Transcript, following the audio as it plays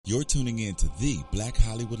You're tuning in to the Black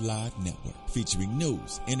Hollywood Live Network, featuring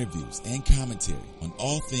news, interviews, and commentary on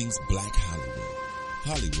all things Black Hollywood.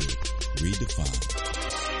 Hollywood redefined.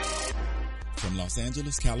 From Los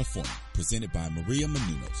Angeles, California, presented by Maria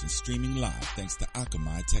Menounos and streaming live thanks to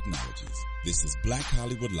Akamai Technologies. This is Black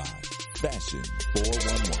Hollywood Live, Fashion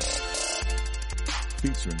 411,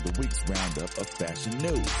 featuring the week's roundup of fashion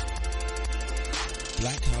news.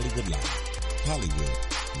 Black Hollywood Live, Hollywood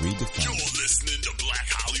redefined. You're listening to Black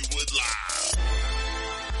Hollywood Live.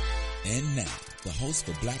 And now, the host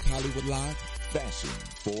for Black Hollywood Live, Fashion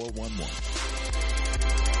 411.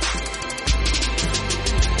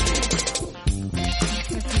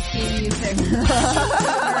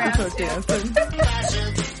 I told you it was fun.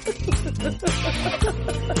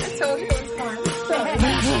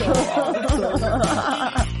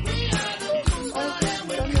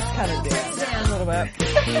 Kind of dance a little bit.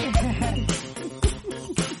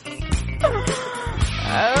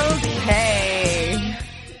 Okay.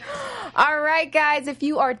 All right, guys, if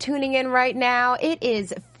you are tuning in right now, it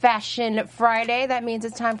is Fashion Friday. That means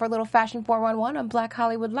it's time for a little Fashion 411 on Black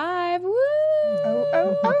Hollywood Live. Woo!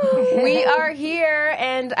 We are here,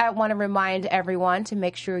 and I want to remind everyone to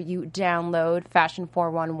make sure you download Fashion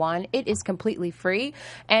 411. It is completely free,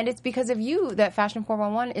 and it's because of you that Fashion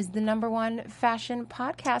 411 is the #1 fashion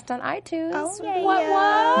podcast on iTunes. Oh, yeah.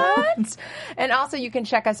 What? And also, you can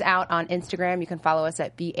check us out on Instagram. You can follow us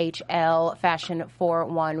at BHL Fashion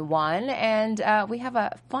 411, and we have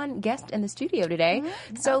a fun guest in the studio today.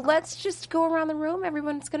 So let's just go around the room.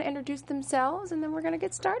 Everyone's going to introduce themselves, and then we're going to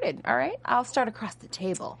get started. All right? I'll start across the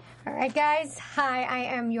table. All right, guys. Hi, I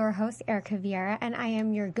am your host, Erica Vieira, and I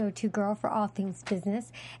am your go-to girl for all things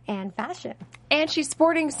business and fashion. And she's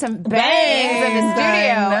sporting some bangs in the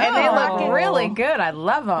studio, and they look really good. I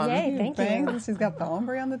love them. Yay, thank you. Bangs. She's got the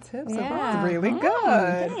ombre on the tip, so Yeah. that's really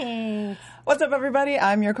good. Thanks. What's up, everybody?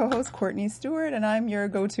 I'm your co-host, Courtney Stewart, and I'm your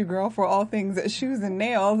go-to girl for all things shoes and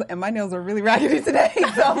nails. And my nails are really raggedy today,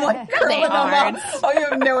 so I'm like curling them aren't. up. Oh, you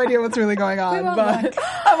have no idea what's really going on. won't But look.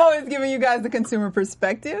 I'm always giving you guys the consumer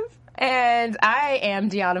perspective. And I am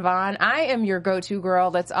Deanna Vaughn. I am your go-to girl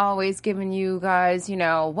that's always giving you guys, you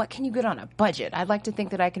know, what can you get on a budget? I'd like to think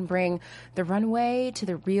that I can bring the runway to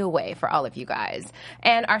the real way for all of you guys.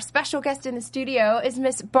 And our special guest in the studio is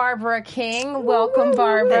Miss Barbara King. Welcome,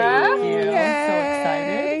 Barbara. Thank you. Yay. I'm so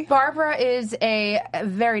excited. Barbara is a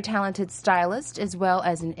very talented stylist as well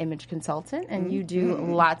as an image consultant, and you do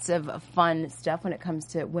lots of fun stuff when it comes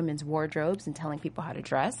to women's wardrobes and telling people how to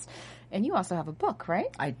dress. And you also have a book, right?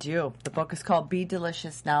 I do. The book is called Be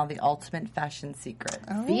Delicious Now, The Ultimate Fashion Secret.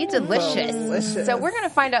 Be delicious. delicious. So we're going to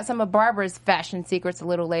find out some of Barbara's fashion secrets a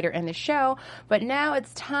little later in the show. But now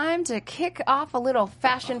it's time to kick off a little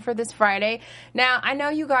fashion for this Friday. Now, I know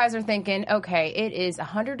you guys are thinking, okay, it is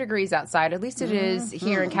 100 degrees outside. At least it is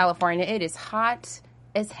here in California. It is hot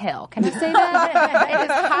as hell. Can I say that?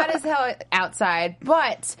 It is hot as hell outside.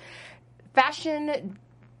 But fashion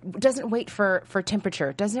doesn't wait for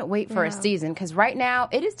temperature, doesn't wait for a season, because right now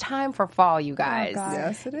it is time for fall, you guys.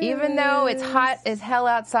 Yes, it is. Even though it's hot as hell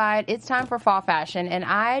outside, it's time for fall fashion, and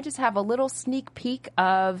I just have a little sneak peek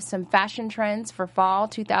of some fashion trends for fall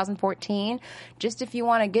 2014. Just if you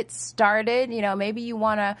want to get started, you know, maybe you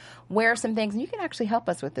want to wear some things, and you can actually help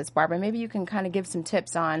us with this, Barbara. Maybe you can kind of give some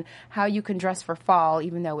tips on how you can dress for fall,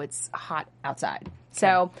 even though it's hot outside.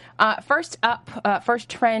 So first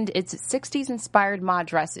trend, it's 60s inspired mod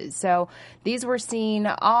dresses. So these were seen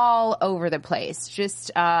all over the place, just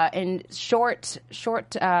in short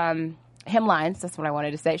hemlines. That's what I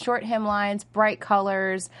wanted to say. Short hemlines, bright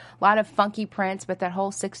colors, a lot of funky prints, but that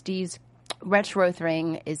whole 60s retro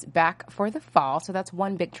thing is back for the fall. So that's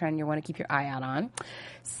one big trend you want to keep your eye out on.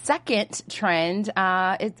 Second trend,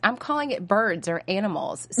 I'm calling it birds or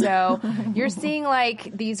animals. So you're seeing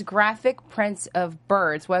like these graphic prints of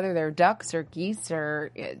birds, whether they're ducks or geese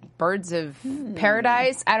or birds of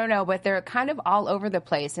paradise. I don't know, but they're kind of all over the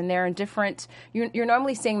place, and they're in different. You're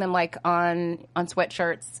normally seeing them like on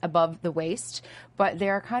sweatshirts above the waist, but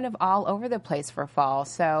they're kind of all over the place for fall.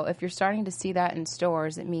 So if you're starting to see that in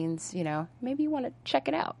stores, it means, you know, maybe you want to check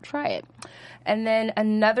it out, try it. And then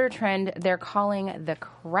another trend they're calling the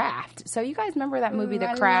craft. So you guys remember that movie,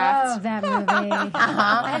 The Craft? I love that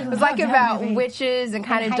movie. It was like about witches and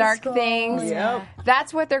kind of high dark school. things. Yep.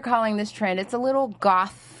 That's what they're calling this trend. It's a little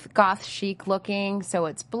goth chic looking. So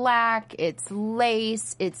it's black, it's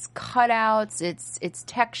lace, it's cutouts, it's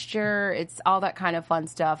texture, it's all that kind of fun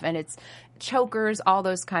stuff, and it's chokers, all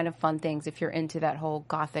those kind of fun things if you're into that whole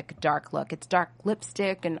gothic dark look. It's dark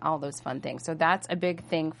lipstick and all those fun things. So that's a big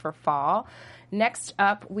thing for fall. Next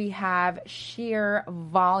up, we have sheer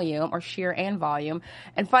volume, or sheer and volume.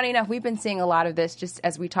 And funny enough, we've been seeing a lot of this just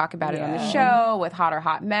as we talk about it on the show with Hot or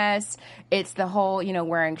Hot Mess. It's the whole,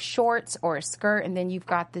 wearing shorts or a skirt, and then you've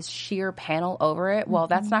got this sheer panel over it. Well,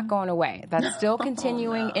 that's not going away. That's still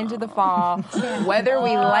continuing into the fall, whether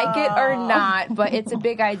we like it or not. But it's a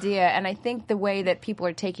big idea, and I think the way that people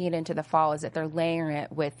are taking it into the fall is that they're layering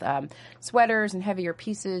it with sweaters and heavier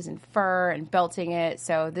pieces and fur and belting it.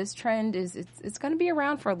 So this trend it's going to be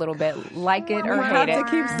around for a little bit, like it or hate it. I have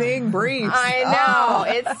to keep seeing briefs. I know.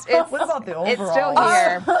 It's What about the overall? It's still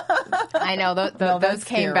here. I know. Those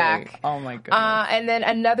came scary. back. Oh, my goodness. And then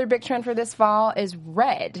another big trend for this fall is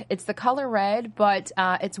red. It's the color red, but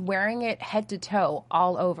it's wearing it head to toe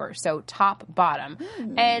all over, so top, bottom.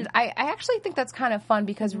 And I actually think that's kind of fun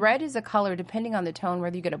because red is a color, depending on the tone,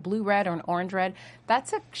 whether you get a blue red or an orange red,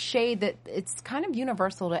 that's a shade that it's kind of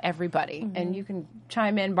universal to everybody. And you can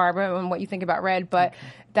chime in, Barbara, on what you think about red, but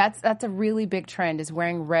that's a really big trend, is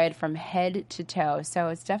wearing red from head to toe. So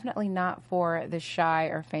it's definitely not for the shy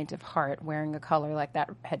or faint of heart wearing a color like that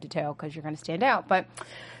head to toe, because you're going to stand out. But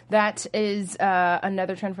that is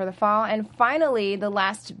another trend for the fall. And finally, the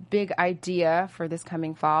last big idea for this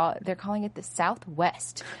coming fall, they're calling it the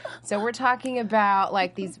Southwest. So we're talking about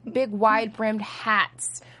like these big wide-brimmed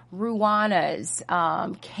hats, ruanas,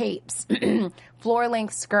 capes,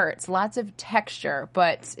 floor-length skirts, lots of texture,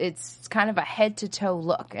 but it's kind of a head-to-toe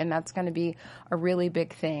look, and that's going to be a really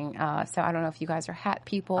big thing. So I don't know if you guys are hat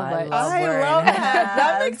people, but I love hats.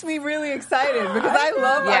 That makes me really excited because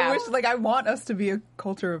I wish, I want us to be a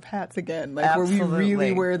culture of hats again, where we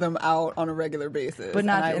really wear them out on a regular basis. But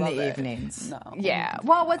not in the evenings. No. Yeah.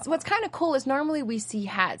 Well, what's kind of cool is normally we see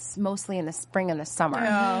hats mostly in the spring and the summer.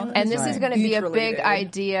 Yeah, and this is going to be a beach-related. big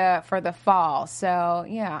idea for the fall. So,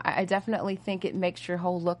 yeah, I definitely think it makes your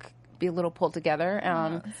whole look be a little pulled together.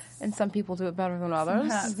 And some people do it better than others. Some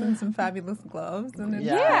hats and some fabulous gloves. And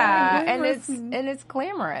it's and it's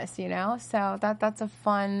glamorous, So that's a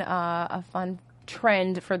fun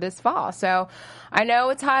trend for this fall. So I know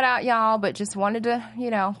it's hot out, y'all, but just wanted to,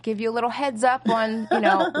 give you a little heads up on,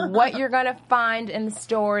 what you're going to find in the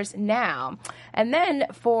stores now. And then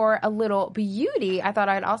for a little beauty, I thought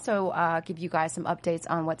I'd also give you guys some updates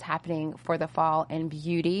on what's happening for the fall in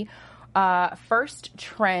beauty. First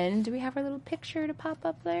trend, do we have our little picture to pop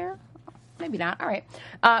up there? Maybe not. All right.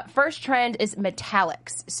 First trend is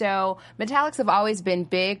metallics. So metallics have always been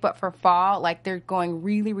big, but for fall, they're going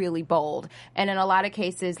really, really bold. And in a lot of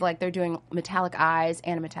cases, they're doing metallic eyes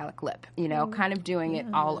and a metallic lip, kind of doing it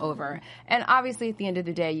all over. And obviously, at the end of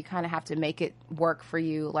the day, you kind of have to make it work for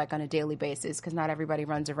you, on a daily basis, because not everybody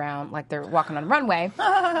runs around like they're walking on the runway.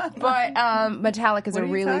 But metallic is a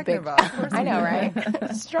really big... I know,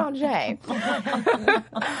 right? Strong J.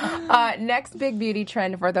 Next big beauty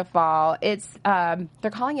trend for the fall, it's they're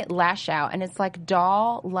calling it lash out, and it's that's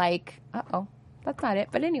not it,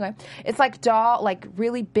 but anyway, it's doll,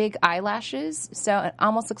 really big eyelashes, so it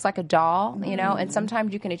almost looks like a doll, and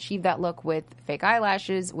sometimes you can achieve that look with fake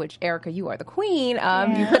eyelashes, which, Erica, you are the queen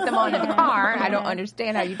of. You put them on in the car. I don't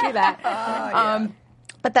understand how you do that.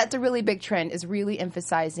 But that's a really big trend, is really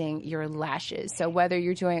emphasizing your lashes. So whether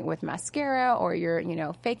you're doing it with mascara or you're,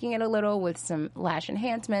 faking it a little with some lash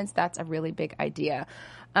enhancements, that's a really big idea.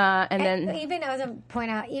 And then even I was going to point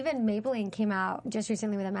out, even Maybelline came out just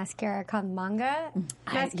recently with a mascara called Manga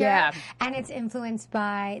mascara, and it's influenced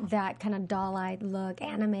by that kind of doll-eyed look,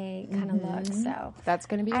 anime kind of look. So that's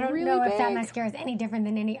going to be I don't really know big. if that mascara is any different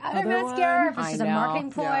than any other mascara. If it's just a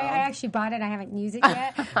marketing ploy. I actually bought it. I haven't used it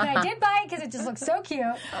yet, but I did buy it because it just looks so cute.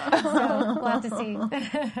 So we'll have to see.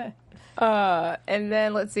 And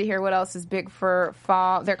then let's see here. What else is big for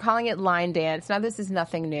fall? They're calling it line dance. Now, this is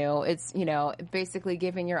nothing new. It's, basically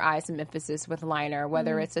giving your eye some emphasis with liner,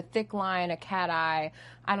 whether it's a thick line, a cat eye.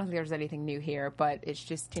 I don't think there's anything new here, but it's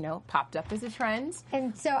just, popped up as a trend.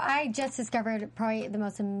 And so I just discovered probably the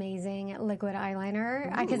most amazing liquid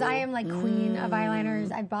eyeliner, because I am queen of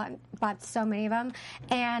eyeliners. I bought so many of them.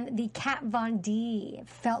 And the Kat Von D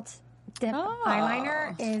felt dip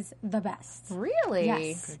eyeliner is the best. Really?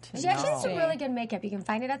 Yes. She actually has some really good makeup. You can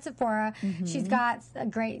find it at Sephora. She's got a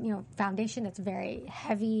great, foundation that's very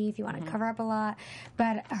heavy if you want to cover up a lot.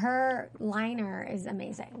 But her liner is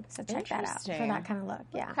amazing. So check that out for that kind of look.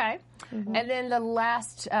 Yeah. Okay. And then the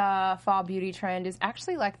last fall beauty trend is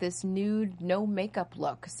actually this nude no makeup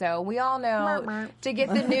look. So we all know to get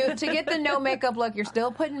the no makeup look, you're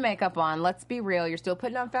still putting makeup on. Let's be real. You're still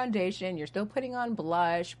putting on foundation. You're still putting on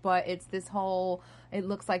blush, but it's this whole it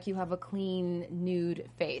looks like you have a clean nude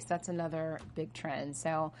face. That's another big trend.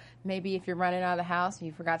 So maybe if you're running out of the house and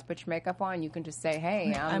you forgot to put your makeup on, you can just say,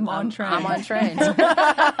 hey, I'm on trend. I'm on trend. Or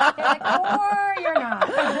you're not.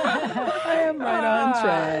 I am right on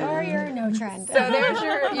trend. Or you're no trend. So there's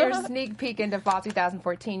your sneak peek into fall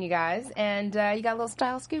 2014, you guys. And you got a little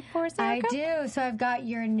style scoop for us, Erica? I do. So I've got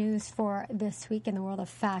your news for this week in the world of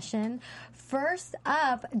fashion. First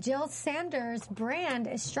up, Jill Sanders' brand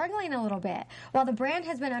is struggling a little bit. While the brand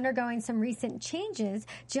has been undergoing some recent changes,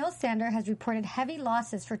 Jill Sanders has reported heavy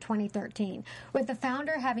losses for 2013. With the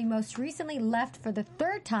founder having most recently left for the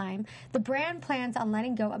third time, the brand plans on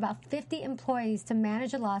letting go about 50 employees to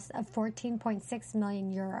manage a loss of 14.6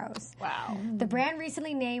 million euros. Wow. The brand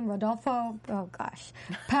recently named Rodolfo,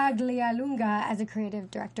 Paglialunga as a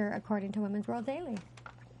creative director, according to Women's World Daily.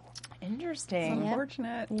 Interesting.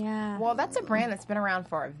 Unfortunate. Yeah. Well, that's a brand that's been around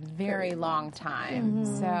for a very long time.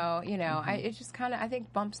 So, it just kind of, I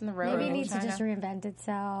think, bumps in the road. Maybe it needs to just reinvent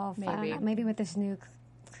itself. Maybe. Maybe with this new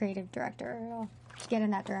creative director, it'll get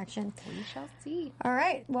in that direction. We shall see. All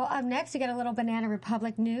right. Well, up next, we got a little Banana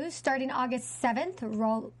Republic news. Starting August 7th,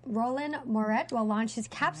 Roland Moret will launch his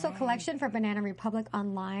capsule collection for Banana Republic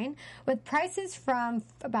online. With prices from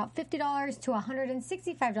about $50 to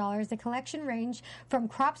 $165, the collection range from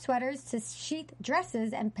crop sweaters to sheath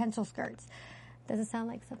dresses and pencil skirts. Does it sound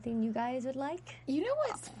like something you guys would like? You know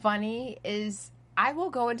what's funny is I will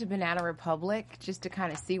go into Banana Republic just to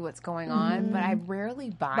kind of see what's going on, but I rarely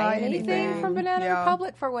buy anything from Banana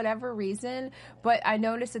Republic for whatever reason. But I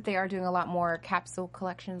noticed that they are doing a lot more capsule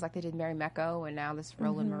collections, like they did Mary Mecco and now this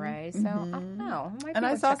Roland Mouret. So I don't know. And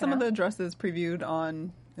I saw some of the dresses previewed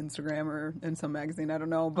on Instagram or in some magazine, I don't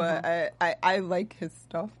know, but I like his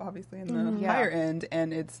stuff obviously in the higher end,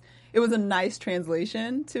 and it was a nice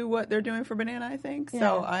translation to what they're doing for Banana, I think.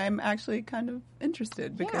 So I'm actually kind of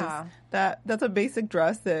interested because that's a basic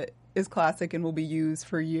dress that is classic and will be used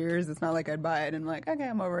for years. It's not like I'd buy it and like, okay,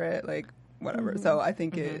 I'm over it, like whatever. So I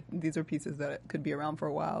think these are pieces that could be around for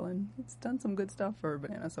a while, and it's done some good stuff for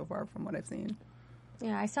Banana so far from what I've seen.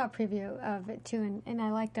 Yeah, I saw a preview of it too, and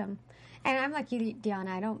I liked them. And I'm like you, Deanna.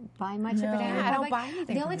 I don't buy much of Banana Republic. I don't buy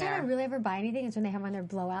anything. The only from time there. I really ever buy anything is when they have on their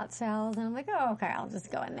blowout sales, and I'm like, oh, okay, I'll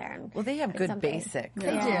just go in there. And Well, they have good something. basics.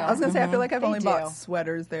 They do. I was gonna say I feel like I've They only do. bought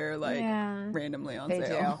sweaters there randomly on They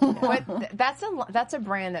sale. do. But that's a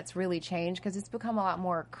brand that's really changed because it's become a lot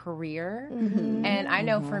more career. And I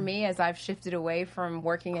know for me, as I've shifted away from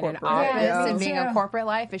working in an office and being a corporate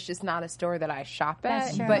life, it's just not a store that I shop at.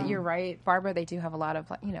 That's true. But you're right, Barbara, they do have a lot of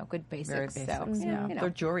good basics. Very basics. So,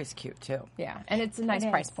 Their jewelry's cute too. yeah. And it's a nice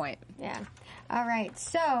price point. Yeah. All right.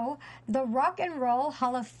 So the Rock and Roll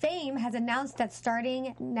Hall of Fame has announced that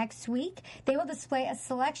starting next week, they will display a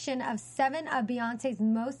selection of 7 of Beyonce's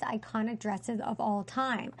most iconic dresses of all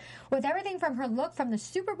time. With everything from her look from the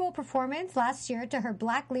Super Bowl performance last year to her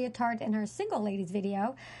black leotard in her Single Ladies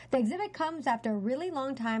video, the exhibit comes after a really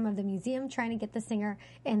long time of the museum trying to get the singer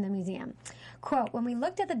in the museum. Quote, when we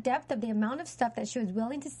looked at the depth of the amount of stuff that she was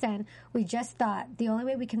willing to send, we just thought the only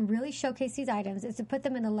way we can really showcase these items is to put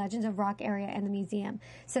them in the Legends of Rock area in the museum,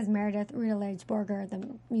 says Meredith Rutledge-Borger, the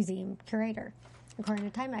museum curator, according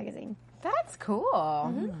to Time magazine. That's cool.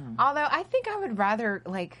 Although I think I would rather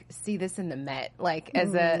see this in the Met,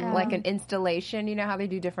 as an installation. You know how they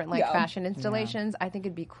do different fashion installations. I think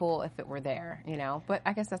it'd be cool if it were there. But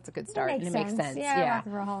I guess that's a good start, and it makes sense. Yeah, Rock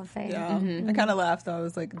and Roll Hall of Fame. Yeah, I kind of laughed. I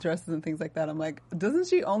was like dresses and things like that. I'm like, doesn't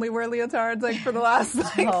she only wear leotards for the last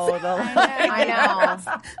I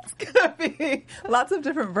know. It's gonna be lots of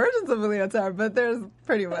different versions of a leotard, but there's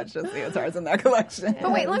pretty much just leotards in that collection.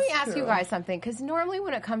 But wait, let me ask you guys something, because normally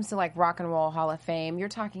when it comes to Rock and Roll Hall of Fame, you're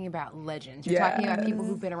talking about legends. You're talking about people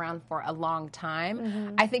who've been around for a long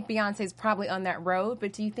time. I think Beyonce's probably on that road,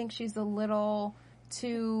 but do you think she's a little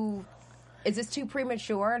too... Is this too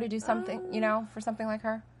premature to do something, for something like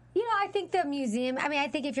her? I think the museum, I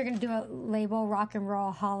think if you're going to do a label Rock and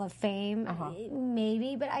Roll Hall of Fame,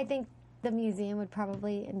 maybe, but I think the museum would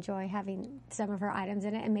probably enjoy having some of her items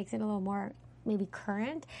in it and makes it a little more maybe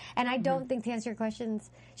current. And I don't think, to answer your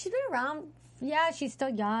questions, she's been around. Yeah, she's still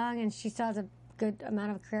young and she still has a good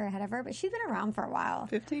amount of a career ahead of her, but she's been around for a while.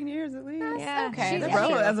 15 years at least. Yeah, okay.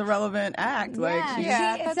 As a relevant act.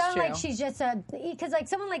 It's not like she's just because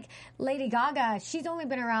someone like Lady Gaga, she's only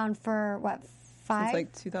been around for Since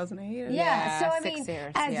like 2008. Yeah, so I 6 mean,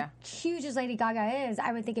 years, as huge as Lady Gaga is,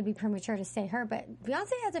 I would think it'd be premature to say her, but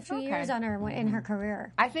Beyonce has a few years on her in her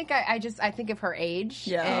career. I think I think of her age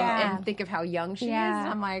and think of how young she is. And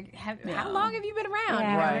I'm like, how long have you been around?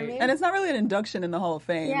 Yeah. You know what I mean? And it's not really an induction in the Hall of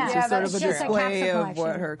Fame. Yeah. It's Yeah, just sort that's of a just a display capsule of what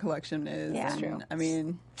collection. her collection is. Yeah. And, True. I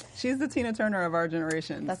mean, she's the Tina Turner of our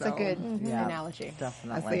generation. That's so a good analogy. I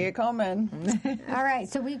Definitely. see it coming. All right,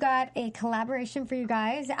 so we've got a collaboration for you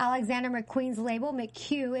guys. Alexander McQueen's label,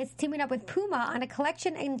 McQ, is teaming up with Puma on a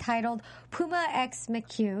collection entitled Puma X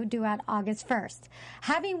McQ, due out August 1st.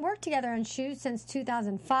 Having worked together on shoes since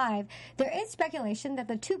 2005, there is speculation that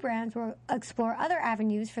the two brands will explore other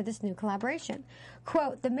avenues for this new collaboration.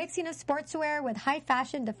 Quote, the mixing of sportswear with high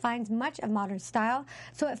fashion defines much of modern style,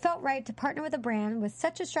 so it felt right to partner with a brand with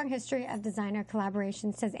such a strong history of designer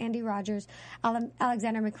collaboration, says Andy Rogers,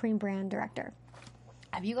 Alexander McQueen brand director.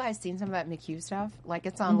 Have you guys seen some of that McHugh stuff? Like,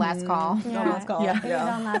 it's on Last Call. Last Call. It was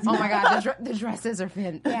on Last Oh Call. my God, the dresses are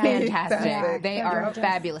fantastic. Yeah. They are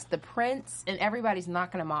fabulous. The prints, and everybody's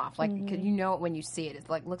knocking them off. Like, you know it when you see it. It's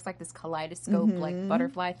like, looks like this kaleidoscope, like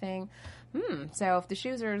butterfly thing. So if the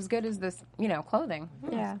shoes are as good as this, clothing,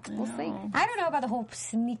 Yeah. we'll see. I don't know about the whole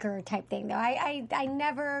sneaker type thing, though. I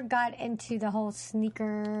never got into the whole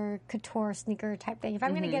couture sneaker type thing. If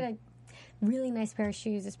I'm going to get a really nice pair of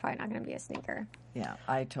shoes, it's probably not going to be a sneaker. Yeah,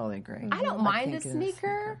 I totally agree. I don't mind a think it is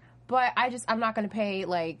sneaker, but I'm not going to pay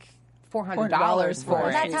like $400 $400 for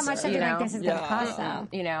it. That's how much something like this is going to Yeah. cost,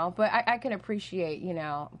 though. But I can appreciate,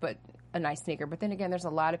 but a nice sneaker. But then again, there's a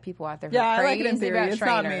lot of people out there who Yeah, are I like crazy it in theory. about It's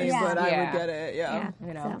trainers. not me, Yeah. but I Yeah. would get it. Yeah.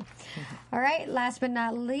 So. All right, last but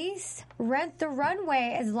not least, Rent the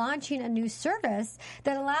Runway is launching a new service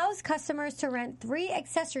that allows customers to rent 3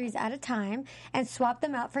 accessories at a time and swap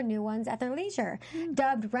them out for new ones at their leisure.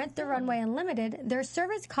 Dubbed Rent the Runway Unlimited, their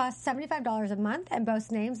service costs $75 a month and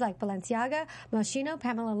boasts names like Balenciaga, Moschino,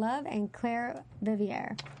 Pamela Love, and Claire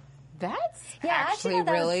Vivier. That's Yeah, I actually actually thought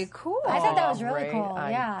that was- really cool. I thought that was really Great cool.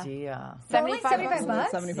 Yeah. idea. For only 75 bucks?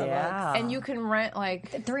 75 Yeah. bucks. And you can rent like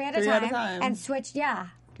 3 at a 3 at a time time. and switch. Yeah.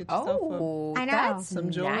 Get yourself I know. that's some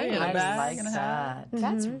jewelry nice. and a I bag like and a hat. that.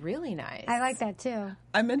 That's really nice. I like that too.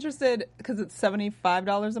 I'm interested because it's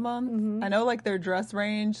 $75 a month. I know like their dress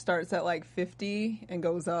range starts at like $50 and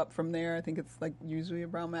goes up from there. I think it's like usually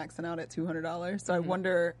around maxing out at $200. So I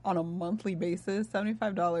wonder on a monthly basis,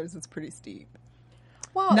 $75 is pretty steep.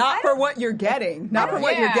 Well, Not for what you're getting. Not for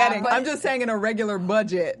what you're Yeah, getting. but- I'm just saying in a regular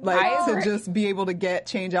budget, I like to agree. just be able to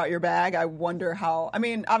change out your bag. I wonder how. I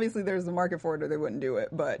mean, obviously there's a market for it, or they wouldn't do it.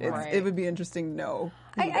 But Right. it would be interesting to know.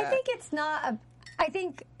 I think it's not a. I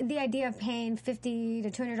think the idea of paying $50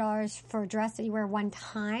 to $200 for a dress that you wear one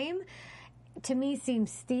time, to me,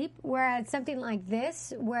 seems steep. Whereas something like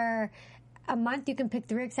this, where a month you can pick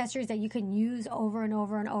 3 accessories that you can use over and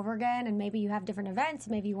over and over again, and maybe you have different events.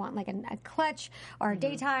 Maybe you want like a clutch or a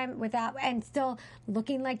daytime without, and still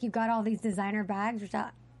looking like you got all these designer bags without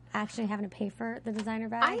actually having to pay for the designer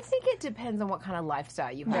bags. I think it depends on what kind of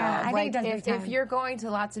lifestyle you have. Yeah, I think it does if, big if time. you're going to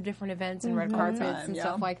lots of different events and red carpets and Yeah.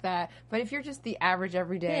 stuff like that, but if you're just the average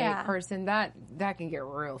everyday Yeah. person, that can get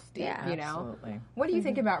real steep. Yeah. You know. Absolutely. What do you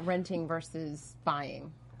think about renting versus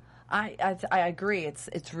buying? I agree.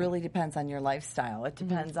 It really depends on your lifestyle. It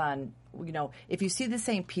depends on, if you see the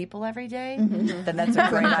same people every day, then that's a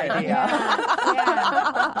great idea.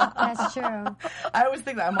 yeah, that's true. I always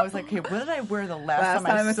think that. I'm always like, okay, what did I wear the last Last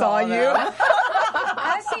time I saw you. them?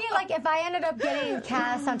 I was thinking, like, if I ended up getting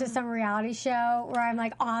cast onto some reality show where I'm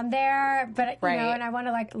like on there, but Right. and I want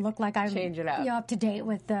to like look like I'm Change it up. up to date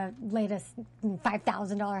with the latest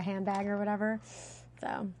 $5,000 handbag or whatever.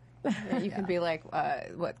 So You can be like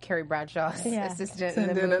Carrie Bradshaw's Yeah. assistant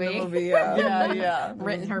And in the then movie. in the movie, Yeah.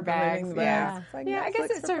 Renting her bags. Renting the Yeah. bags. It's like I guess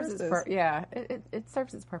Netflix it for serves its purpose. it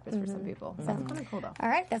serves its purpose for some people. So it's kind of cool though. all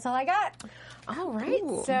right, that's all I got. All right.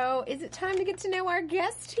 So is it time to get to know our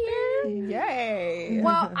guest here? Yay.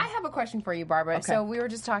 Well, I have a question for you, Barbara. So we were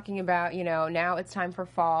just talking about, now it's time for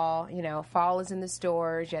fall. Fall is in the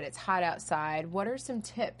stores, yet it's hot outside. What are some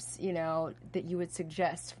tips, that you would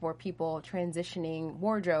suggest for people transitioning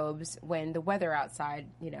wardrobes when the weather outside,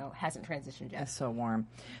 hasn't transitioned yet? It's so warm.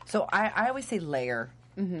 So I always say layer.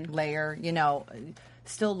 Layer,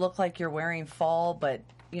 still look like you're wearing fall, but,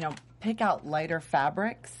 pick out lighter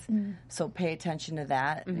fabrics. So pay attention to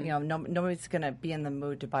that. Nobody's going to be in the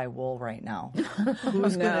mood to buy wool right now.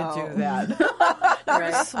 Who's going to do that? You're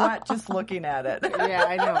going to sweat just looking at it. Yeah,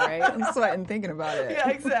 I know, right? I'm sweating thinking about it. Yeah,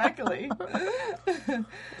 exactly.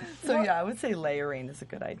 So, I would say layering is a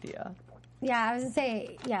good idea. Yeah, I was gonna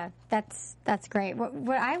say, that's great.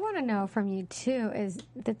 What I want to know from you too is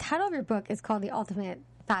the title of your book is called The Ultimate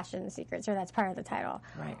fashion secrets, or that's part of the title.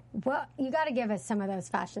 Right. Well, you got to give us some of those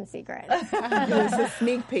fashion secrets. It's a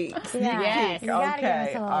sneak peek. Yes. You gotta give us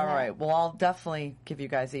Okay. a little All bit. right. Well, I'll definitely give you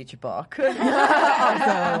guys each a book. Thank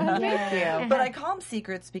you. But I call them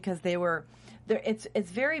secrets because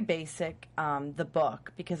it's very basic, the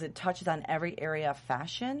book, because it touches on every area of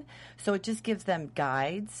fashion. So it just gives them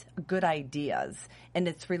guides, good ideas, and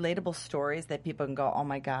it's relatable stories that people can go, oh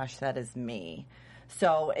my gosh, that is me.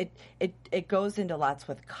 So it goes into lots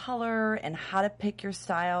with color and how to pick your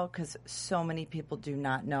style, because so many people do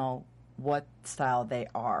not know what style they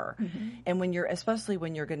are. And especially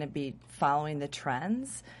when you're going to be following the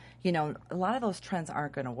trends, you know, a lot of those trends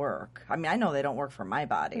aren't going to work. I mean, I know they don't work for my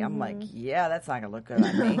body. I'm like, yeah, that's not going to look good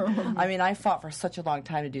on me. I mean, I fought for such a long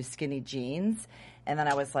time to do skinny jeans. And then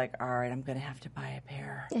I was like, all right, I'm going to have to buy a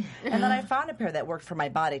pair. And then I found a pair that worked for my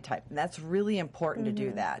body type. And that's really important to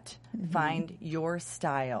do that. Find your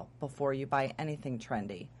style before you buy anything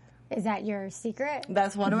trendy. Is that your secret?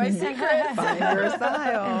 That's one of my secrets. Find your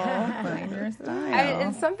style. Find your style.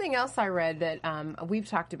 And something else I read that we've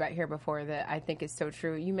talked about here before that I think is so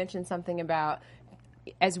true. You mentioned something about,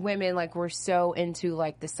 as women, like, we're so into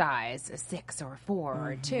like the size, a 6 or a 4 or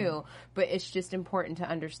a 2, but it's just important to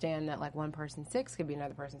understand that like one person's 6 could be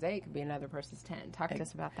another person's 8, could be another person's 10. Talk to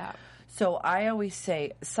us about that. So I always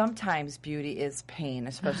say sometimes beauty is pain,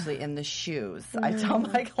 especially in the shoes. I tell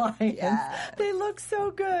my clients, they look so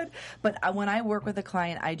good. But when I work with a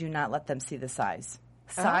client, I do not let them see the size.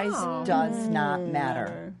 Size does not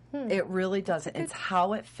matter. It really doesn't. It's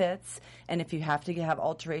how it fits, and if you have to have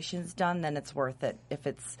alterations done, then it's worth it if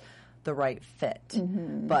it's the right fit.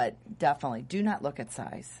 But definitely do not look at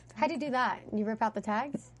size. How do you do that? You rip out the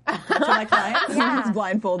tags? To my clients? Just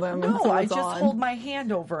blindfold them. and No, so I it's just on. hold my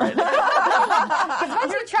hand over it. Because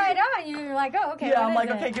once you try it on, you're like, oh, okay. Yeah, what I'm is like,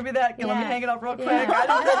 it? okay, give me that. Let me Yeah. hang it up real quick.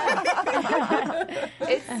 Yeah.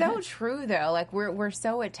 It's so true, though. Like, we're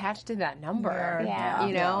so attached to that number, Yeah.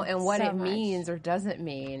 you know, and what So it much. means or doesn't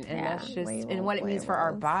mean, and Yeah. that's just, Labels, and what it means for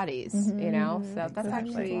our bodies, you know. So that's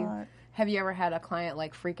actually. Have you ever had a client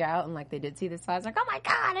like freak out and like they did see the size, like, oh my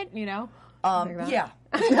god, you know? Like that? Yeah.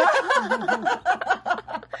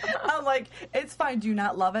 I'm like, it's fine. Do you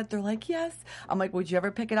not love it? They're like, yes. I'm like, would you ever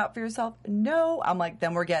pick it out for yourself? No. I'm like,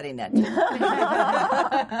 then we're getting it.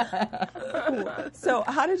 So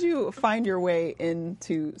how did you find your way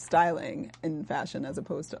into styling in fashion as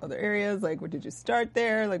opposed to other areas? Like, where did you start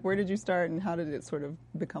there? Like, where did you start, and how did it sort of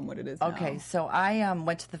become what it is now? Okay, so I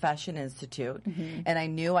went to the Fashion Institute, and I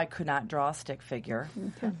knew I could not draw a stick figure,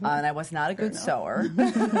 and I was not a good sewer.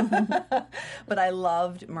 But I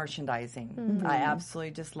loved merchandising. I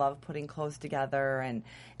absolutely just love putting clothes together and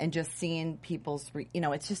just seeing people's,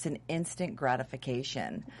 it's just an instant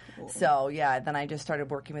gratification. Cool. So, yeah, then I just started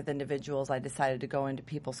working with individuals. I decided to go into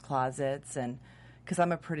people's closets, and because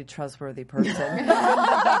I'm a pretty trustworthy person.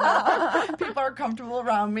 People are comfortable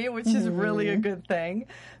around me, which is really a good thing.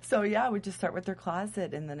 So, yeah, I would just start with their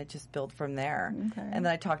closet, and then it just built from there. Okay. And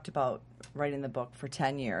then I talked about writing the book for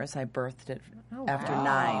 10 years. I birthed it after 9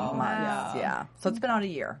 months. Yeah. So it's been out a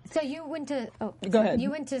year. So you went to Go ahead.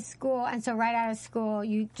 You went to school, and so right out of school,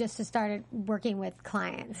 you just started working with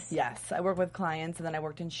clients. Yes, I work with clients, and then I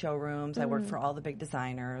worked in showrooms. I worked for all the big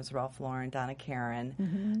designers, Ralph Lauren, Donna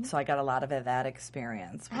Karan. So I got a lot of that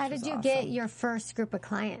experience. How did you get your first group of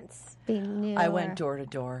clients? Being new, I went door to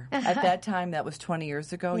door. At that time, that was 20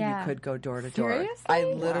 years ago, Yeah. you could go door to door. Seriously? I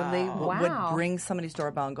literally would Wow. bring somebody's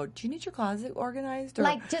doorbell and go, do you need your closet organized? Or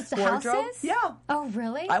Like just wardrobe? houses? Yeah. Oh,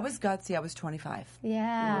 really? I was gutsy. I was 25.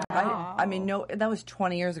 Yeah. I mean, no, that was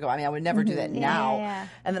 20 years ago. I mean, I would never do that now. yeah.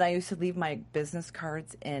 And then I used to leave my business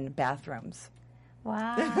cards in bathrooms.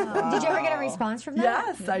 Wow. Did you ever get a response from them?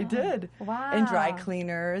 Yes, I did. Wow. And dry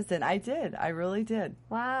cleaners, and I did. I really did.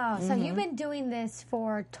 Wow. So you've been doing this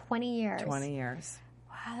for 20 years. 20 years.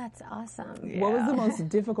 Wow, that's awesome. What was the most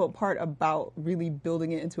difficult part about really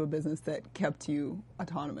building it into a business that kept you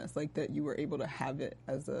autonomous, like that you were able to have it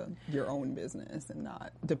as your own business and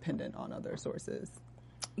not dependent on other sources?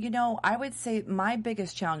 I would say my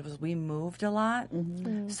biggest challenge was we moved a lot,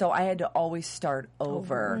 so I had to always start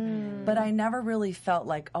over. But I never really felt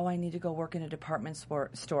like, I need to go work in a department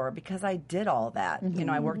store because I did all that.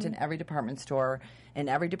 I worked in every department store in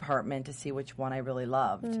every department to see which one I really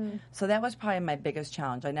loved. So that was probably my biggest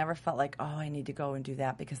challenge. I never felt like, I need to go and do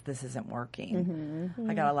that because this isn't working.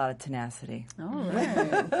 I got a lot of tenacity. All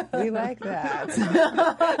right. We like that.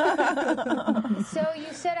 So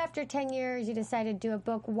you said after 10 years you decided to do a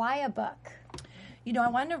book. Why a book? I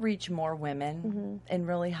want to reach more women and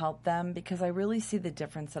really help them because I really see the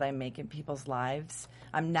difference that I make in people's lives.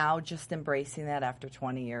 I'm now just embracing that after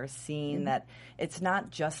 20 years, seeing that it's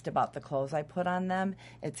not just about the clothes I put on them,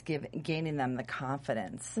 it's gaining them the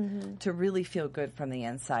confidence to really feel good from the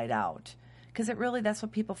inside out. Because that's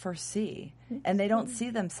what people first see. And they don't see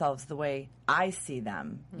themselves the way I see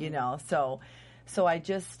them, So I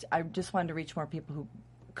just wanted to reach more people who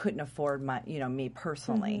couldn't afford me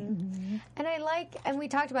personally. And we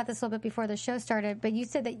talked about this a little bit before the show started, but you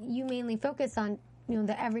said that you mainly focus on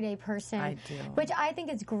the everyday person. I do. Which I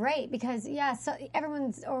think is great because, so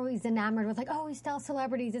everyone's always enamored with we sell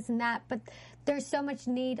celebrities, this and that, but there's so much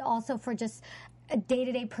need also for just a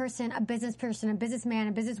day-to-day person, a businessman,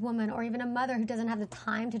 a businesswoman, or even a mother who doesn't have the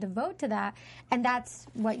time to devote to that, and that's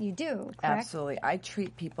what you do, correct? Absolutely. I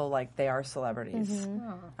treat people like they are celebrities.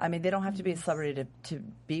 I mean, they don't have to be a celebrity to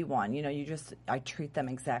be one. I treat them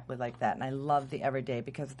exactly like that, and I love the everyday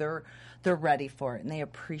because they're ready for it, and they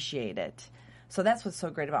appreciate it. So that's what's so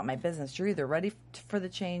great about my business. You're either ready for the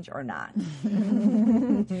change or not.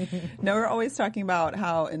 Now, we're always talking about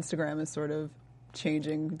how Instagram is sort of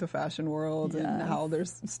changing the fashion world and how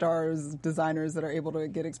there's stars, designers that are able to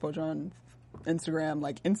get exposure on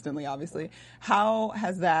Instagram instantly, obviously. How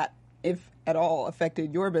has that, if at all,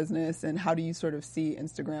 affected your business, and how do you sort of see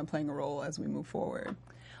Instagram playing a role as we move forward?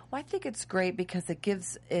 Well, I think it's great because it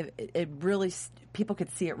gives it really people could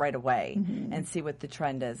see it right away and see what the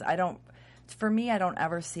trend is. For me, I don't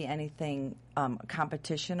ever see anything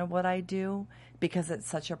competition of what I do because it's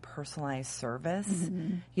such a personalized service,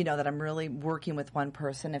 that I'm really working with one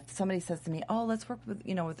person. If somebody says to me, oh, let's work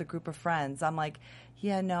with a group of friends, I'm like,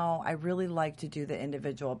 yeah, no, I really like to do the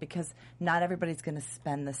individual because not everybody's going to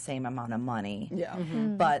spend the same amount of money. Yeah.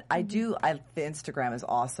 But the Instagram is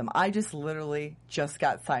awesome. I just literally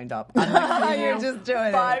got signed up. You're just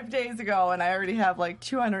doing 5 days ago, and I already have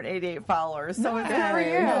 288 followers. So it's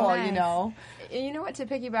pretty cool, You know what, to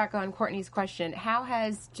piggyback on Courtney's question, how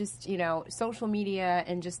has just, social media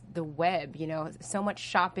and just the web, so much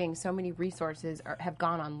shopping, so many resources have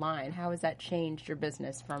gone online. How has that changed your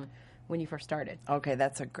business from when you first started? Okay,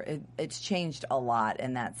 it's changed a lot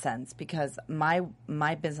in that sense because my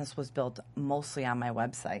business was built mostly on my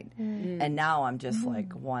website, and now I'm just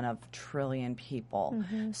one of trillion people.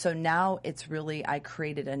 So now it's really, I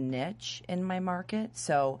created a niche in my market.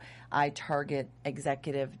 So I target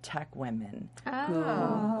executive tech women.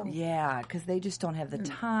 Oh. Because they just don't have the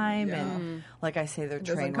time, and like I say, they're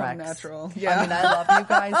train wrecks. Natural. Yeah. I mean, I love you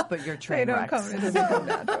guys, but you're train wrecks. It doesn't come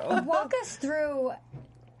natural. Walk us through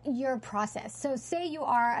your process. So say you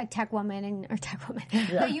are a tech woman,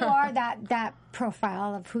 but you are that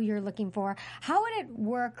profile of who you're looking for. How would it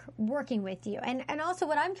work working with you? And also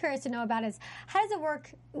what I'm curious to know about is how does it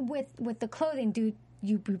work with the clothing? Do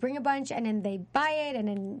you bring a bunch and then they buy it and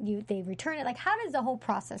then they return it? How does the whole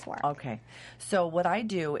process work? Okay. So what I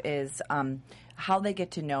do is how they get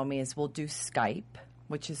to know me is we'll do Skype,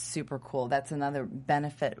 which is super cool. That's another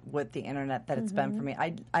benefit with the internet that it's been for me.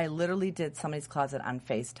 I literally did somebody's closet on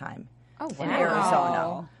FaceTime. Oh, wow. In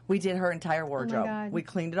Arizona. We did her entire wardrobe. We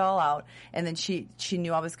cleaned it all out. And then she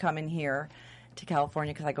knew I was coming here to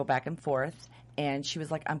California because I go back and forth. And she was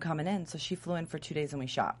like, I'm coming in. So she flew in for 2 days and we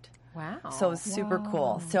shopped. Wow. So it was super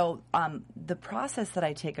cool. So the process that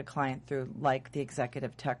I take a client through, like the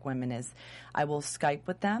executive tech women, is I will Skype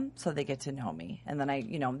with them so they get to know me. And then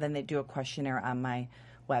then they do a questionnaire on my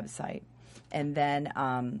website. And then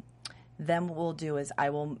what we'll do is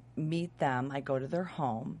I will meet them. I go to their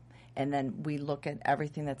home. And then we look at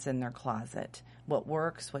everything that's in their closet, what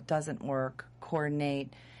works, what doesn't work,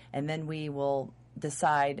 coordinate. And then we will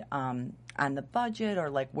decide on the budget or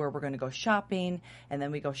where we're going to go shopping, and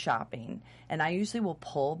then we go shopping. And I usually will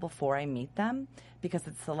pull before I meet them because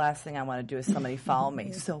it's the last thing I want to do is somebody follow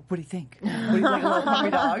me. So what do you think? What do you think, a little puppy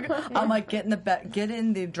dog? I'm like, get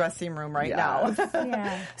in the dressing room right now.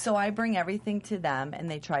 Yeah. So I bring everything to them and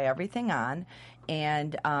they try everything on.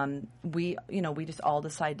 And we just all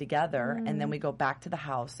decide together, and then we go back to the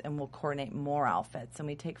house and we'll coordinate more outfits and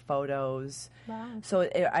we take photos. Wow. So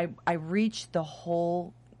I reach the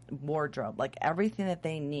whole wardrobe, everything that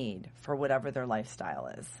they need for whatever their lifestyle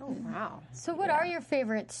is. Oh, wow. So what are your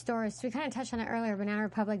favorite stores? We kind of touched on it earlier, Banana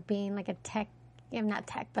Republic being a tech, not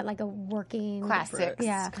tech, but a working classics.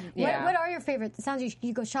 Yeah. What are your favorite? It sounds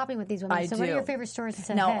you go shopping with these women. I do. What are your favorute stores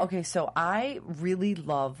to No, okay, so I really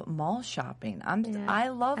love mall shopping. I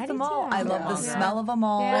love the mall. I love the smell of a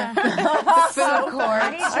mall. Yeah. Food court.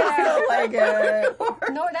 I feel like it.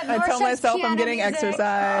 I tell myself I'm getting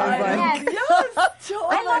exercise. Yes,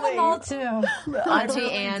 totally. I love them all too.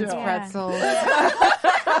 Auntie Anne's pretzels.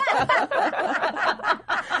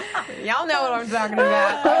 Y'all know what I'm talking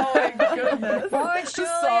about. Oh my goodness. Oh,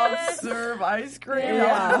 Soft serve ice cream.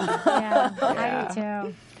 Yeah, I do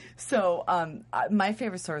too. So, my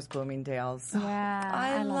favorite store is Bloomingdale's. Yeah,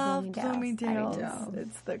 I love Bloomingdale's. Bloomingdale's.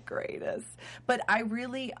 It's the greatest. But I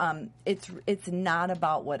really, it's not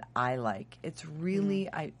about what I like. It's really,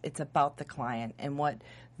 it's about the client and what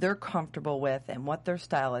they're comfortable with and what their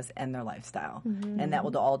style is and their lifestyle. And that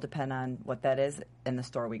will all depend on what that is in the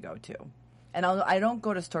store we go to. And I don't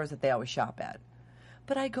go to stores that they always shop at.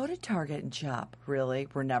 But I go to Target and shop. Really?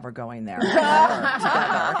 We're never going there. Good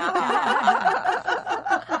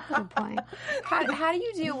point. How do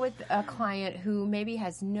you deal with a client who maybe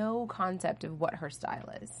has no concept of what her style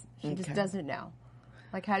is? She just doesn't know.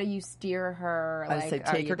 Like, how do you steer her? I like, say,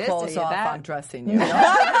 are take you your this, clothes are you off. that? I'm dressing you.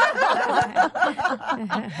 I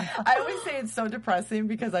always say it's so depressing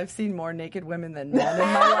because I've seen more naked women than men in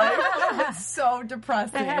my life. It's so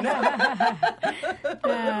depressing.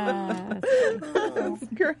 That's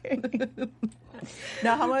great.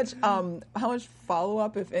 Now, how much follow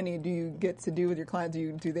up, if any, do you get to do with your clients? Do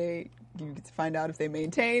you get to find out if they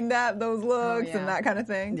maintain those looks and that kind of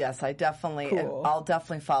thing? Yes, I definitely. Cool. I'll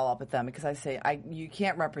definitely follow up with them because I say you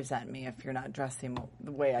can't represent me if you're not dressing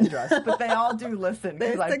the way I dress. But they all do listen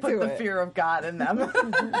because I put the fear of God in them.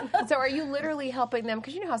 So are you literally helping them?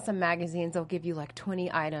 Because you know how some magazines, they'll give you like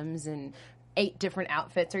 20 items and 8 different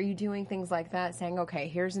outfits. Are you doing things like that, saying, okay,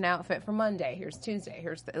 here's an outfit for Monday, here's Tuesday,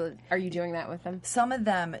 are you doing that with them? Some of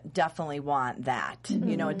them definitely want that.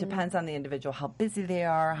 You know, it depends on the individual, how busy they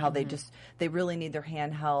are, how they really need their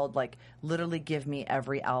hand held, like literally give me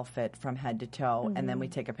every outfit from head to toe, and then we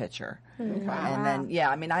take a picture. And then,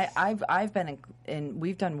 I mean, I've been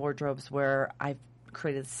we've done wardrobes where I've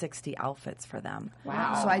created 60 outfits for them.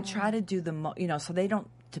 Wow. So I try to do so they don't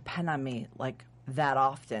depend on me like that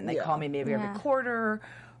often. They call me maybe every quarter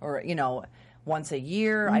or, once a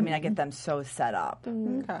year. I mean, I get them so set up.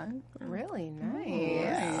 Okay. Really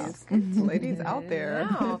nice. Nice. Ladies out there.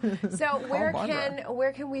 Wow. So where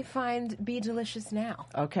Barbara. can we find Be Delicious now?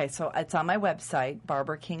 Okay, so it's on my website,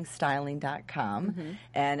 BarbaraKingStyling.com,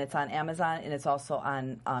 and it's on Amazon, and it's also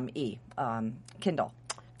on Kindle.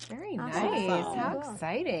 Very nice. Awesome. How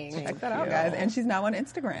exciting. Check that out, guys. And she's now on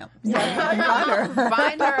Instagram. So find her.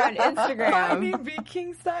 Find her on Instagram. Be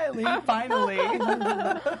King Styling, finally.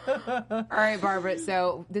 All right, Barbara.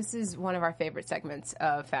 So this is one of our favorite segments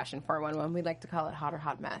of Fashion 411. We like to call it Hot or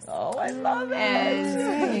Hot Mess. Oh, I love it.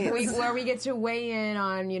 And where we get to weigh in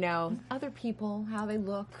on, other people, how they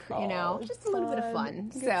look, just a little bit of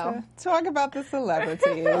fun. So talk about the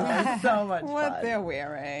celebrities. So much what fun. they're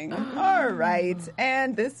wearing. All right.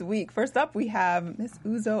 And this week, first up, we have Miss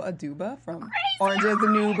Uzo Aduba from Orange is the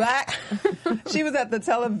New Black. She was at the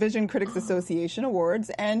Television Critics Association Awards,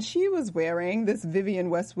 and she was wearing this Vivienne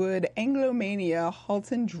Westwood Anglomania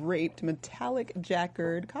Halton draped metallic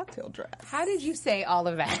jacquard cocktail dress. how did you say all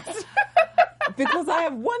of that? Because I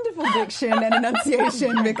have wonderful diction and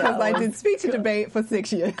enunciation because I did speech and debate for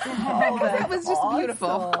 6 years. That was just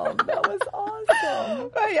beautiful. That was awesome.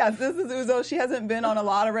 But yes, this is Uzo. She hasn't been on a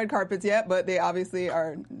lot of red carpets yet, but they obviously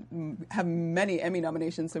have many Emmy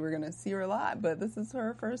nominations, so we're going to see her a lot. But this is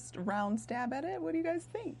her first round stab at it. What do you guys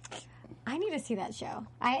think? I need to see that show.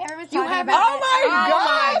 Everyone's You talking haven't? about Oh it. my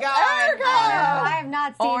God, Erica! I have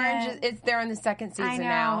not seen Orange, it. they're on the second season know.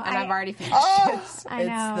 now, and I've already finished it. I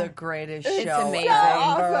know. It's the greatest It's show amazing.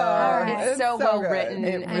 ever. It's so so well good. written.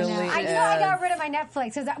 It and really I is. know I got rid of my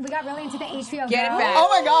Netflix because we got really into the HBO Get Go. it back. Oh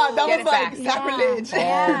my God, that Get was it like back. sacrilege.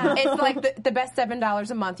 Yeah. It's like the best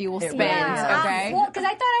 $7 a month you will spend. Yeah. Okay. Well, because I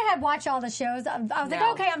thought I had watched all the shows. I was like,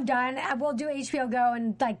 No. okay, I'm done. We'll do HBO Go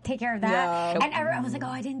and take care of that. Yeah. And I was like, oh,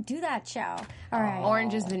 I didn't do that show. All right.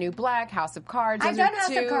 Orange is the New Black, House of Cards. I've Those done are House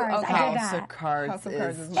of two. Cards. I Okay. did that. House of Cards House of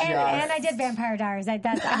Cards is is just... And I did Vampire Diaries. I will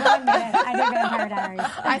admit it. I did Vampire Diaries.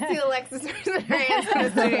 I see Alexis raising her hands in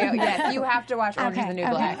the studio. Yes, you have to watch Orange is the New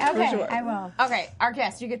Black. Okay, sure. I will. Okay, our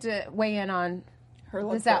guest, you get to weigh in on Her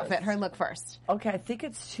look this first. outfit, her look first. Okay, I think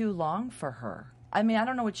it's too long for her. I mean, I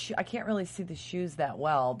don't know I can't really see the shoes that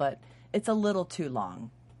well, but it's a little too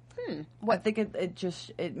long. I think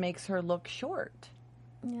it makes her look short,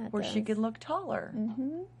 Yeah, it where she does. could look taller.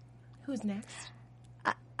 Who's next?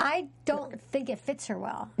 I don't think it fits her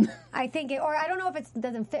well. I think or I don't know if it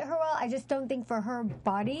doesn't fit her well. I just don't think for her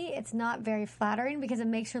body, it's not very flattering because it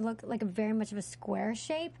makes her look like very much of a square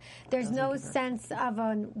shape. There's no sense of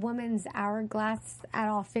a woman's hourglass at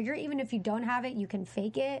all figure. Even if you don't have it, you can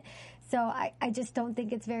fake it. So I just don't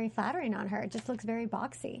think it's very flattering on her. It just looks very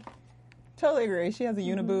boxy. Totally agree. She has a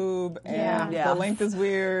uniboob, and Yeah. the length is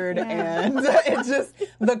weird, Yeah. and it's just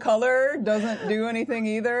the color doesn't do anything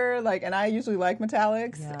either. And I usually like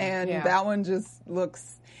metallics, and Yeah. that one just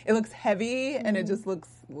looks. it looks heavy and it just looks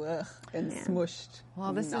and smushed.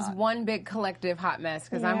 Well, this is one big collective hot mess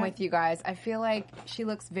because I'm with you guys. I feel like she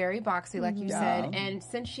looks very boxy, like you said, and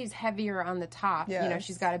since she's heavier on the top, you know,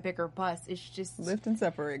 she's got a bigger bust. It's just lift and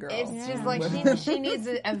separate, girl. It's just like she needs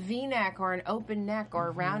a V-neck or an open neck or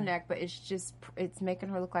a round neck, but it's making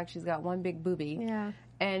her look like she's got one big boobie. Yeah.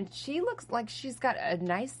 And she looks like she's got a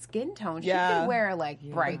nice skin tone. She could wear like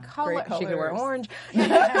bright colors. She could wear orange. She could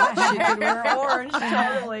wear orange.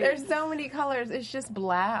 Totally. There's so many colors. It's just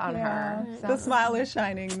blah on her. So. The smile is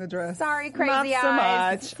shining. The dress. Sorry, crazy Not so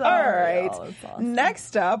eyes. much. Sorry. All right. Oh, awesome.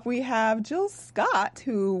 Next up, we have Jill Scott,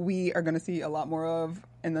 who we are going to see a lot more of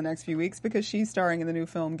in the next few weeks because she's starring in the new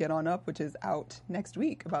film Get On Up, which is out next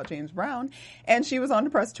week about James Brown. And she was on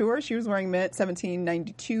the press tour. She was wearing Mint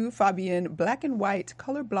 1792 Fabian black and white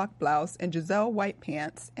color block blouse and Giselle white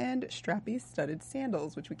pants and strappy studded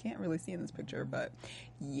sandals, which we can't really see in this picture, but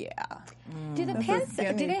yeah. Do the pants,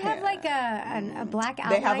 do they have like a black outline?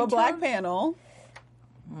 They have a black to them? panel.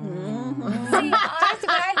 See, honestly,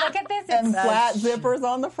 when I look at this, And flat zippers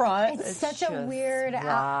on the front. it's such a weird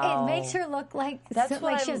wow. It makes her look like That's like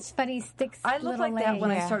what she has funny sticks. I look like that when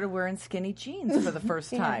I legs. started wearing skinny jeans for the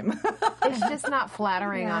first time. It's just not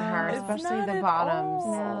flattering on her, especially not the at bottoms.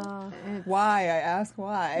 all. No. Why? I ask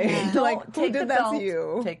why. Don't Like, who take the did that belt, to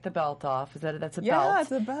you? Take the belt off. That's a Yeah, belt.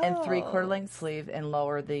 it's a belt. And 3/4 length sleeve and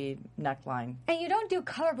lower the neckline. And you don't do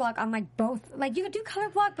color block on like both. Like you could do color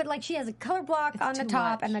block, but like she has a color block on the too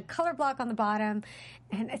top much. and a color block on the bottom,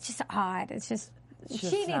 and it's just odd. It's just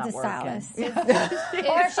she needs not a working. stylist, or she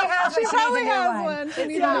has. She probably needs a new has one. one. She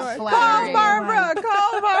needs not a new one. Call flattering. Barbara.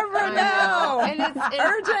 Call Barbara now. And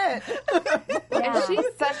Urgent. And she's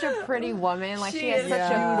such a pretty woman. Like she has is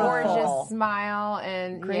such a beautiful. gorgeous smile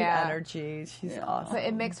and Great energy. She's awesome. But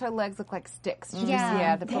it makes her legs look like sticks.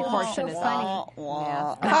 Yeah. The They look proportion so is funny.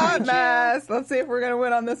 off. Hot mess. Let's see if we're going to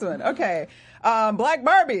win on this one. Okay. Black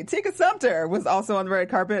Barbie, Tika Sumpter, was also on the red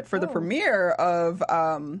carpet for the premiere of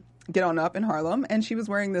Get On Up in Harlem. And she was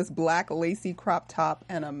wearing this black lacy crop top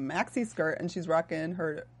and a maxi skirt. And she's rocking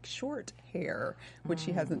her short hair, which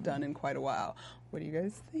she hasn't done in quite a while. What do you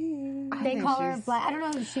guys think? They call her black. I don't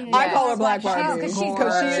know who she is. I call her Black Barbie because she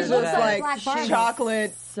is looks just like like Black Barbie.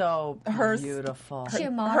 chocolate. So Her- beautiful. She a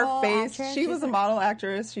Her model, face. actress? She was a model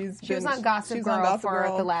actress. She was on Gossip Girl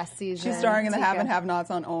for the last season. She's starring in the Tika. Have and Have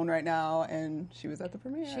Nots on OWN right now, and she was at the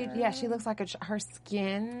premiere. She looks like her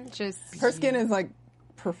skin just Her skin is like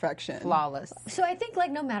perfection. flawless. So I think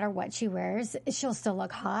like no matter what she wears, she'll still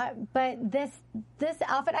look hot. But this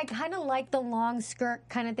outfit, I kind of like the long skirt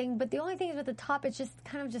kind of thing. But the only thing is with the top, it's just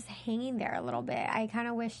kind of just hanging there a little bit. I kind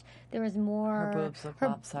of wish there was more. Her boobs look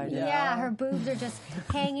lopsided. Yeah, her boobs are just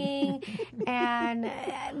hanging, and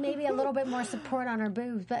maybe a little bit more support on her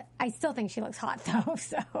boobs. But I still think she looks hot though.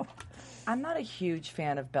 So I'm not a huge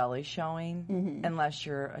fan of belly showing unless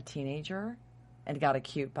you're a teenager and got a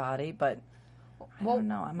cute body, but I don't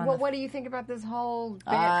know. What do you think about this whole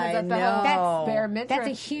I the know. whole bare midriff? That's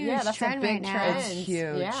a huge that's trend a big right now. trend. It's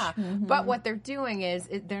huge. Yeah, but what they're doing is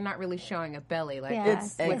they're not really showing a belly. Like Yeah.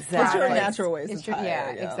 It's Exactly. your natural waist. It's is your, higher, yeah,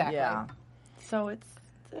 exactly. Yeah. So it's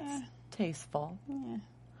tasteful.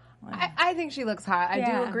 I think she looks hot. I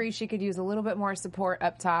Yeah. do agree she could use a little bit more support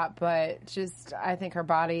up top, but just I think her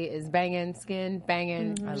body is banging, skin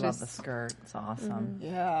banging. I love the skirt. It's awesome.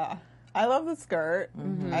 Yeah. I love the skirt.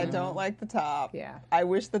 I don't like the top. Yeah. I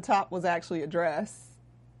wish the top was actually a dress,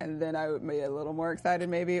 and then I would be a little more excited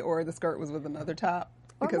maybe, or the skirt was with another top.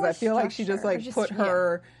 Because more I feel like she just structure. like Or just- put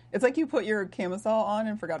her. It's like you put your camisole on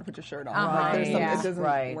and forgot to put your shirt on. Like, there's some, yeah. It doesn't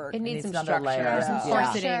Right. work. It needs some another structure, layer. some Yeah.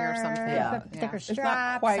 corseting or something. Yeah. thicker It's not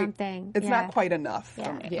strap, quite. something. It's Yeah. not quite enough for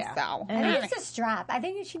Yeah. me. Yeah. So. I think it's a strap. I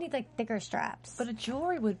think she needs like thicker straps. But a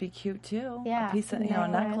jewelry would be cute too. Yeah. A piece of, a Yeah.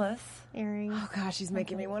 necklace. earrings. Oh gosh, she's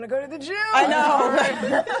making me want to go to the gym. I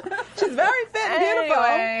know. She's very fit and beautiful.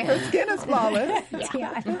 Anyway. Her skin is flawless.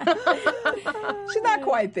 Yeah. She's not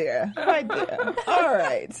quite there. Quite there. All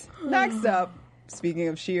right. Next up, speaking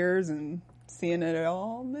of shears and seeing it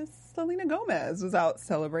all, Miss Selena Gomez was out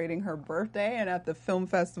celebrating her birthday and at the film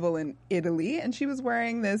festival in Italy, and she was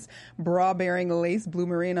wearing this bra-bearing lace blue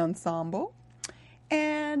marine ensemble,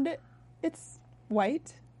 and it's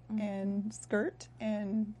white and skirt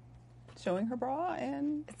and showing her bra,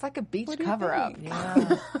 and It's like a beach What do you cover up. think?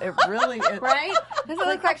 Yeah. It really is. Right? Does it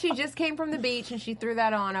look like she just came from the beach and she threw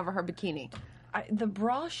that on over her bikini? The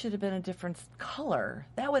bra should have been a different color.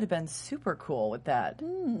 That would have been super cool with that.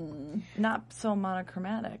 Not so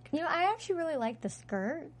monochromatic. You know, I actually really like the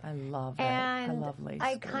skirt. I love it. And I love lace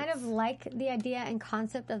I skirts. kind of like the idea and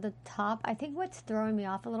concept of the top. I think what's throwing me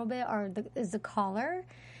off a little bit is the collar.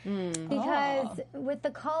 Because with the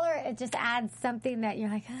collar, it just adds something that you're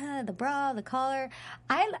like, the bra, the collar.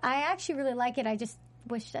 I actually really like it. I just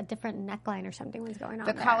wish a different neckline or something was going on.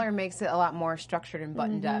 The there. collar makes it a lot more structured and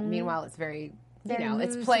buttoned up. Meanwhile, it's very, Very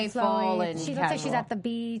it's loose playful flowy. and she looks like she's casual. at the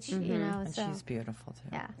beach, you know. And So she's beautiful, too.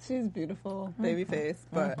 yeah. She's beautiful, baby face,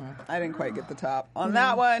 but I didn't quite get the top on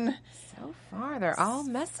that one. So far, they're all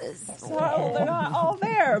messes. Well, they're not all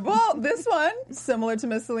there. Well, this one, similar to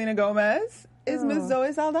Miss Selena Gomez, is Miss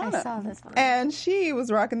Zoe Saldana. I saw this one. And she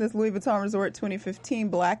was rocking this Louis Vuitton Resort 2015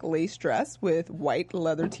 black lace dress with white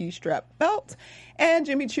leather T-strap belt and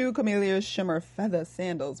Jimmy Choo Camellia Shimmer feather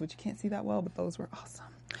sandals, which you can't see that well, but those were awesome.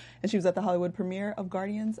 And she was at the Hollywood premiere of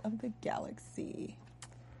Guardians of the Galaxy.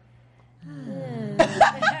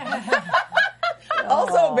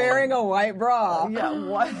 Also bearing a white bra. Yeah,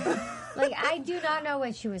 what? Like, I do not know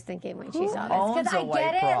what she was thinking when she saw this. owns Because a I white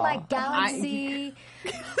get it, bra? like Galaxy.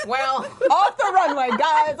 Well, Off the runway,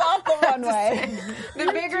 guys, off the runway.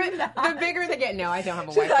 the bigger they get. No, I don't have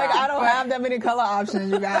a She's white like, bra. I don't have that many color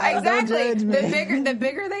options, you guys. Exactly. Don't judge me. The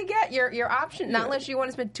bigger they get, your option. Not unless you want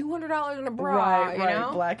to spend $200 on a bra. Right, you know?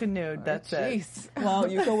 black and nude. That's it.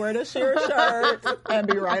 Well, you can wear the sheer shirt and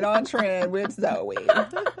be right on trend with Zoe.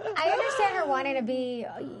 I understand her wanting to be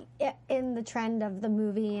in the trend of the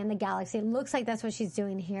movie and the galaxy. It looks like that's what she's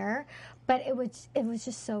doing here, but it was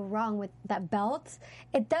just so wrong with that belt.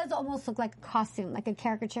 It does almost look like a costume, like a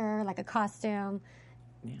caricature, like a costume.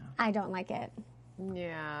 Yeah. I don't like it.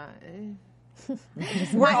 Yeah.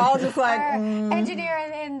 We're all just like, Our engineer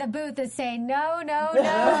in the booth is saying, no.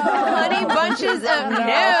 Honey bunches of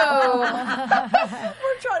no.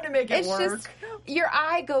 We're trying to make it It's work. just your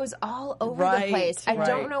eye goes all over Right, the place. I right.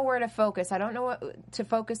 don't know where to focus. I don't know what to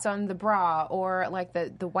focus on the bra or like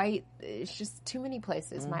the white. It's just too many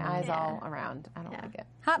places. My eyes all around. I don't like it.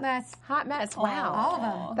 Hot mess. Hot mess. Wow. All of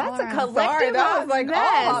them. That's All a around. collective sorry, that was like mess.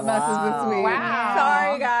 all hot messes this week. Wow.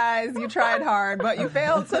 Sorry, guys. You tried hard, but you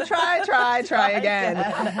failed. So try again.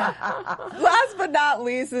 Last but not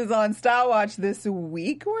least is on Style Watch this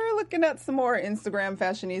week. We're looking at some more Instagram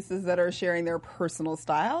fashionistas that are sharing their personal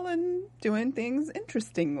style and doing things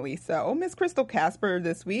interestingly. So Miss Crystal Casper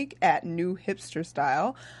this week at New Hipster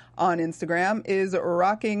Style on Instagram is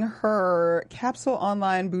rocking her capsule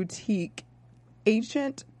online boutique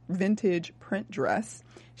ancient vintage print dress.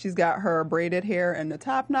 She's got her braided hair and the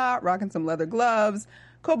top knot, rocking some leather gloves,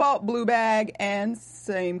 cobalt blue bag, and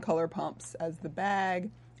same color pumps as the bag.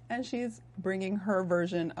 And she's bringing her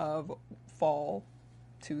version of fall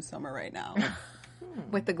to summer right now.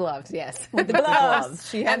 With the gloves, yes. With the gloves.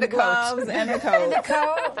 She had And the the coat. gloves and the coat.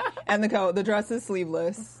 Coat. And the coat. The dress is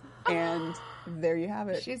sleeveless. And there you have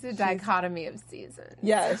it. She's a dichotomy of seasons.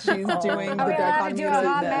 Yes, she's doing the Are we allowed to dichotomy do a of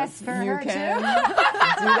hot seasons. mess for You her, can too?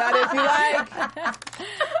 do that if you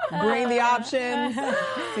like. Bring the options.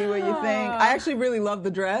 See what you think. I actually really love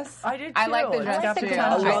the dress. I did too. I like the It's dress got too. I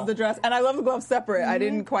potential. love the dress. And I love the gloves separate. I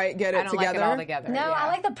didn't quite get it I don't together. like it all together. No, yeah. I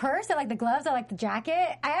like the purse. I like the gloves. I like the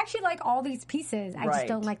jacket. I actually like all these pieces. I just Right.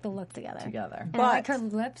 don't like the look together. And But- I like her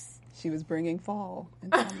lips. She was bringing fall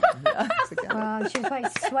and summer together. She was probably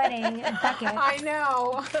sweating a bucket. I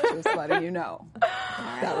know. Just letting you know.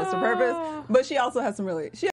 That was the purpose. But she also has some really...